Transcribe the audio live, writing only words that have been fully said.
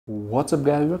What's up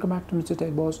guys, welcome back to Mr.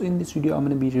 Tech Boss. In this video I'm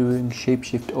going to be reviewing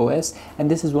ShapeShift OS, and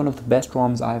this is one of the best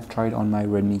ROMs I have tried on my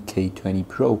Redmi K20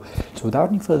 Pro. So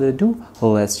without any further ado,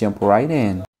 let's jump right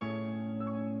in.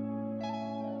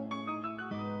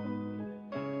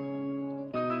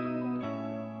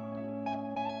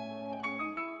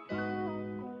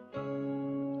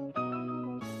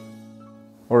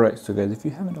 Alright, so guys, if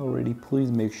you haven't already, please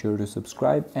make sure to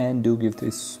subscribe and do give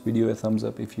this video a thumbs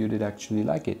up if you did actually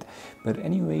like it. But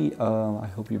anyway, I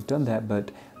hope you've done that,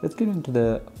 but let's get into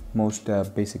the most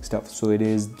basic stuff. So it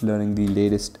is learning the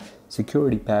latest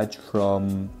security patch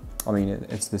from,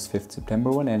 it's this 5th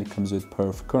September one, and it comes with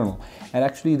perf kernel. And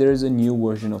actually there is a new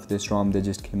version of this ROM that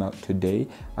just came out today.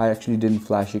 I actually didn't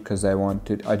flash it because I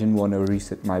didn't want to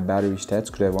reset my battery stats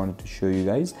because I wanted to show you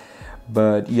guys.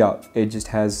 But yeah, it just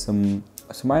has some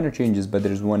minor changes, but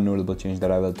there's one notable change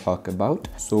that I will talk about.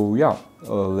 So yeah,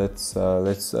 let's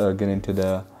get into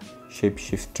the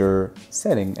shapeshifter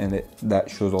setting, and that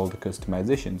shows all the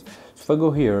customizations. So if I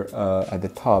go here at the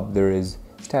top, there is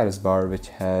status bar, which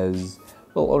has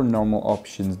all normal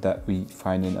options that we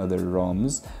find in other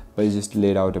ROMs, but it's just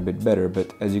laid out a bit better.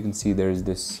 But as you can see, there is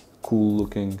this cool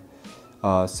looking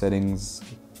settings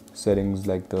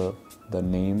like the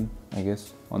name, I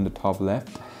guess, on the top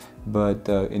left. But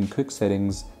in quick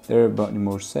settings there are a bunch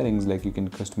more settings, like you can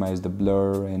customize the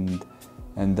blur and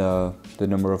the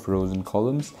number of rows and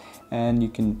columns, and you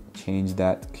can change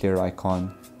that clear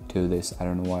icon to this. I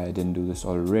don't know why I didn't do this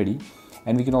already.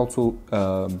 And we can also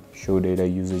show data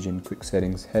usage in quick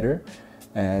settings header,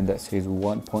 and that says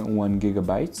 1.1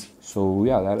 gigabytes. So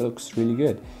yeah, that looks really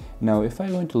good. Now if I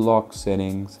go into lock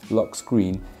settings, lock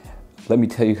screen, let me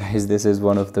tell you guys, this is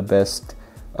one of the best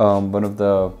one of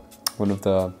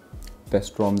the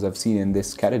best ROMs I've seen in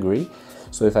this category.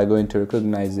 So if I go into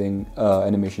recognizing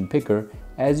animation picker,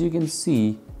 as you can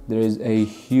see, there is a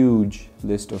huge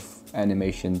list of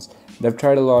animations. I've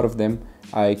tried a lot of them.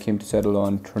 I came to settle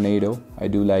on Tornado. I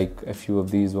do like a few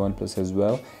of these, OnePlus as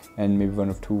well, and maybe one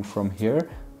or two from here.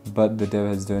 But the dev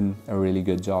has done a really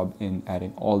good job in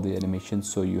adding all the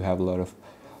animations, so you have a lot of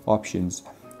options.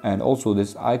 And also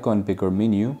this icon picker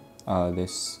menu,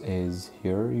 this is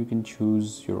here. You can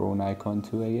choose your own icon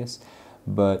too, I guess.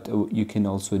 But what you can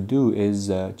also do is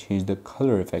change the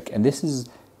color effect, and this is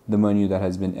the menu that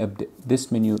has been updated.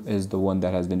 This menu is the one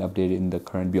that has been updated in the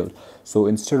current build. So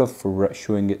instead of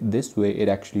showing it this way, it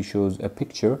actually shows a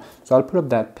picture. So I'll put up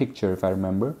that picture if I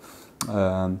remember.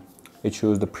 It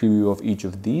shows the preview of each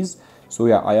of these. So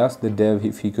yeah, I asked the dev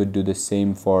if he could do the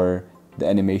same for the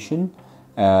animation,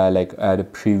 like add a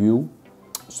preview.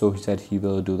 So he said he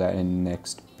will do that in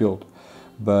next build.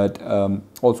 But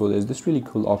also there's this really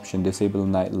cool option, disable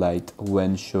Nightlight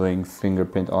when showing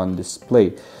fingerprint on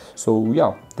display. So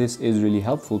yeah, this is really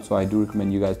helpful, so I do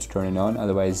recommend you guys to turn it on.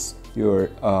 Otherwise your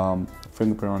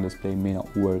fingerprint on display may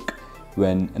not work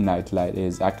when a Nightlight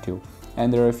is active.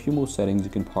 And there are a few more settings. You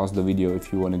can pause the video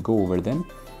if you want to go over them.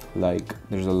 Like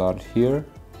there's a lot here,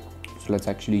 so let's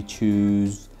actually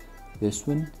choose this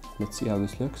one. Let's see how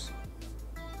this looks.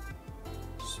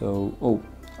 So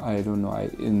I don't know,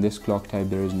 in this clock type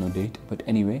there is no date, but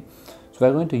anyway. So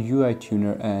I go into UI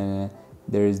tuner, and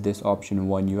there is this option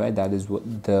One UI.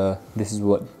 This is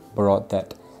what brought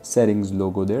that settings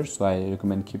logo there, so I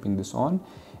recommend keeping this on.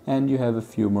 And you have a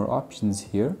few more options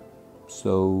here.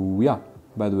 So yeah,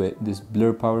 by the way, this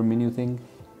blur power menu thing,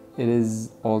 it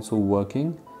is also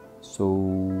working.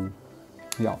 So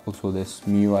yeah, also this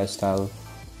MIUI style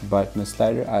brightness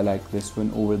slider, I like this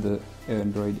one over the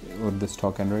Android or the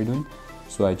stock Android one,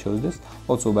 so I chose this.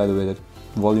 Also, by the way, the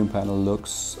volume panel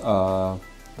looks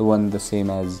the same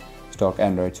as stock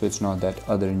Android, so it's not that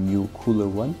other new cooler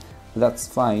one, but that's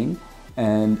fine.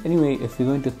 And anyway, if we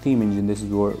go into theme engine, this is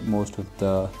where most of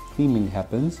the theming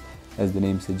happens, as the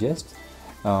name suggests.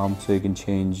 So you can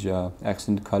change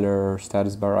accent color,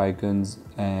 status bar icons,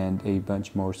 and a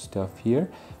bunch more stuff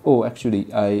here. Oh,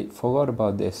 actually I forgot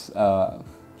about this.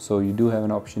 So you do have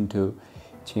an option to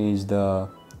change the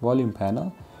volume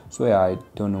panel. So yeah, I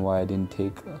don't know why I didn't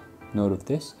take note of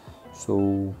this,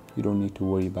 so you don't need to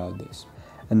worry about this.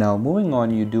 And now moving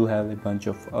on, you do have a bunch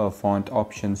of font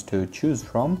options to choose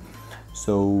from.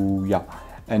 So yeah,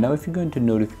 and now if you go into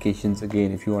notifications,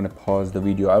 again, if you want to pause the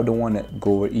video, I don't want to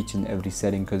go over each and every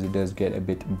setting because it does get a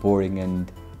bit boring,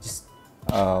 and just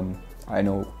I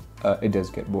know it does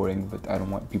get boring, but I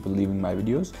don't want people leaving my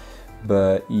videos.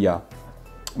 But yeah,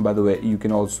 by the way, you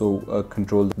can also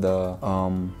control the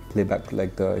playback,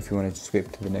 like if you want to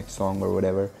skip to the next song or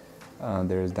whatever,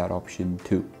 there is that option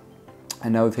too.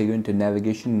 And now if I go into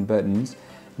navigation buttons,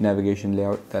 navigation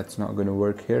layout, that's not going to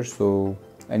work here, so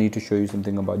I need to show you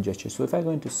something about gestures. So if I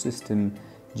go into system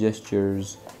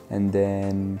gestures, and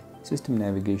then system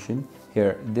navigation.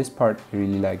 Here, this part I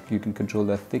really like. You can control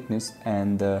the thickness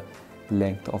and the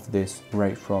length of this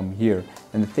right from here.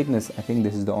 And the thickness, I think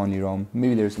this is the only ROM.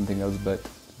 Maybe there's something else, but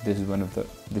this is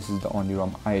the only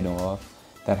ROM I know of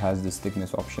that has this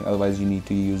thickness option. Otherwise, you need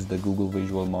to use the Google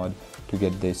Visual Mod to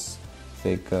get this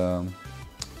thick.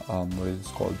 What is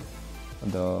this called?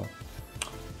 The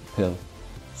pill.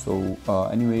 So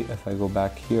anyway, if I go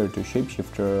back here to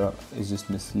shapeshifter, is just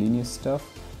miscellaneous stuff.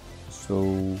 So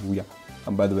yeah,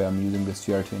 and by the way, I'm using the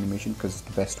CRT animation because it's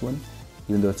the best one,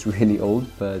 even though it's really old.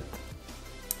 But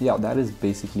yeah, that is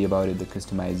basically about it, the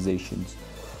customizations.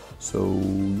 So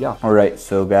yeah, all right,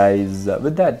 so guys,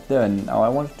 with that done, now I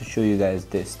wanted to show you guys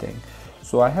this thing.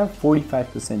 So I have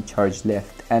 45% charge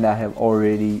left, and I have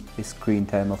already a screen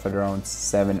time of around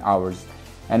 7 hours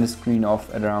and a screen of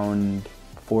around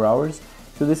 4 hours.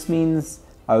 So this means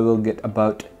I will get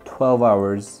about 12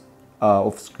 hours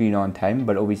of screen on time,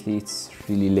 but obviously it's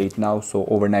really late now, so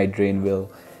overnight drain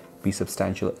will be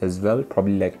substantial as well,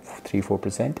 probably like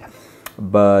 3-4%.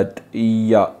 But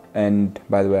yeah, and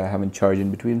by the way, I haven't charged in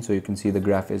between, so you can see the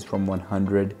graph is from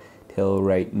 100 till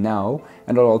right now,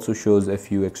 and it also shows a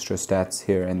few extra stats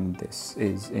here, and this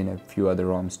is in a few other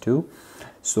ROMs too.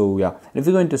 So yeah, and if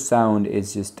you go into sound,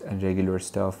 it's just regular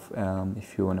stuff.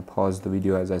 If you want to pause the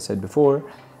video, as I said before,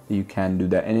 you can do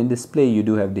that. And in display, you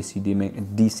do have DC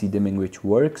dimming, which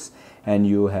works, and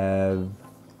you have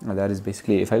that is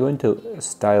basically, if I go into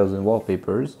styles and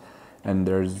wallpapers, and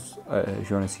there's if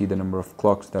you want to see the number of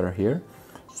clocks that are here,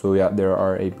 so yeah, there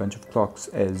are a bunch of clocks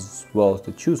as well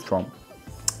to choose from.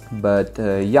 But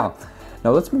yeah,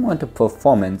 now let's move on to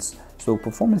performance. So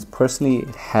performance, personally,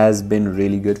 it has been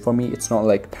really good for me. It's not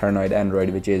like Paranoid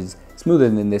Android, which is smoother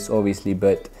than this obviously,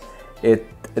 but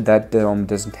that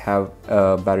doesn't have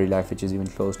battery life which is even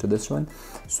close to this one.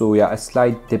 So yeah, a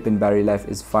slight dip in battery life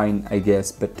is fine, I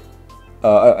guess, but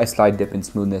a slight dip in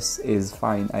smoothness is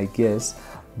fine, I guess,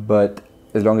 but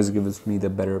as long as it gives me the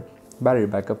better battery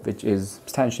backup, which is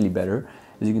substantially better,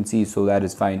 as you can see, so that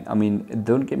is fine. I mean,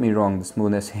 don't get me wrong, the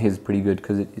smoothness is pretty good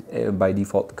because it by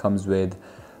default comes with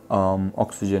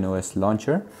Oxygen OS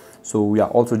launcher. So yeah,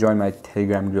 also join my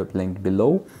Telegram group link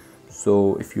below,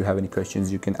 so if you have any questions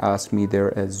you can ask me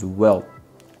there as well.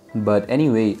 But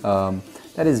anyway,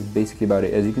 that is basically about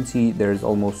it. As you can see,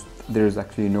 there's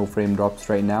actually no frame drops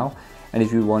right now, and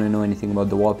if you want to know anything about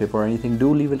the wallpaper or anything,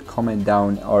 do leave a comment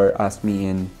down or ask me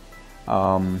in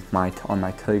on my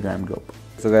Telegram group.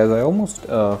 So guys, I almost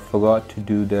forgot to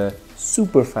do the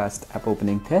super fast app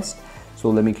opening test. So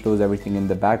let me close everything in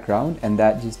the background, and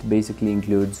that just basically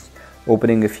includes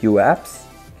opening a few apps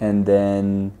and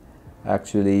then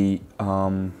actually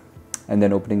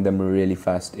opening them really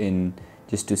fast in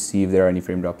just to see if there are any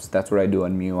frame drops. That's what I do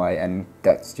on MIUI, and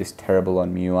that's just terrible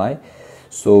on MIUI.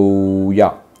 So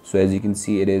yeah, so as you can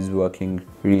see, it is working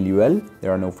really well.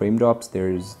 There are no frame drops.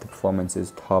 The performance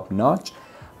is top notch,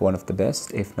 one of the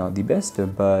best, if not the best.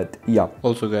 But yeah,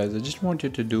 also guys, I just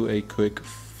wanted to do a quick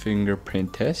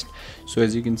fingerprint test. So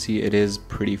as you can see, it is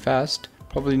pretty fast,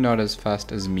 probably not as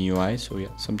fast as MIUI, so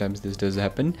yeah, sometimes this does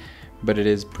happen, but it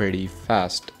is pretty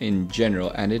fast in general,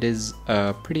 and it is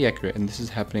pretty accurate. And this is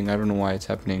happening, I don't know why it's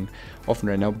happening often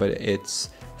right now, but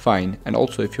it's fine. And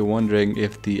also, if you're wondering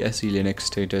if the SE Linux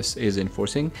status is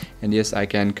enforcing, and yes, I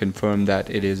can confirm that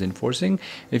it is enforcing.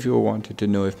 If you wanted to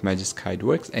know if Magisk hide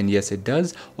works, and yes, it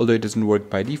does, although it doesn't work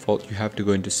by default. You have to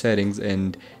go into settings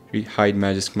and hide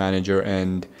Magisk Manager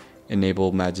and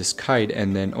enable Magisk hide,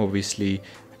 and then obviously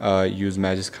use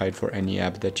Magisk hide for any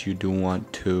app that you do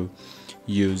want to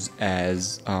use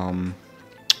as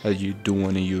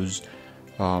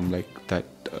like that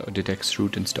detects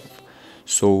root and stuff.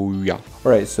 So yeah,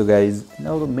 alright, so guys,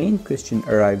 now the main question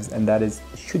arrives, and that is,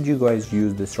 should you guys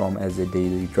use this ROM as a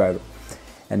daily driver?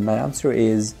 And my answer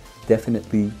is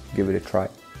definitely give it a try.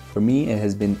 For me, it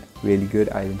has been really good.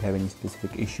 I didn't have any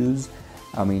specific issues.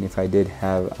 I mean, if I did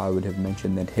have, I would have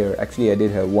mentioned that here. Actually, I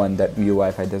did have one, that View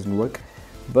Wi-Fi doesn't work,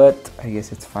 but I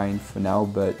guess it's fine for now.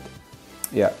 But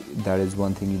yeah, that is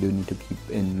one thing you do need to keep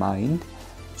in mind.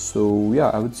 So yeah,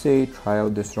 I would say try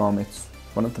out this ROM. It's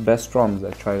one of the best ROMs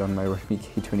I tried on my Redmi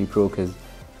K20 Pro because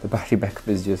the battery backup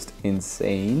is just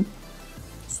insane.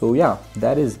 So yeah,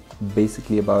 that is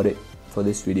basically about it for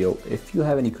this video. If you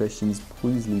have any questions,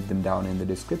 please leave them down in the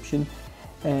description,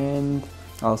 and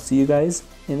I'll see you guys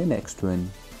in the next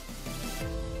one.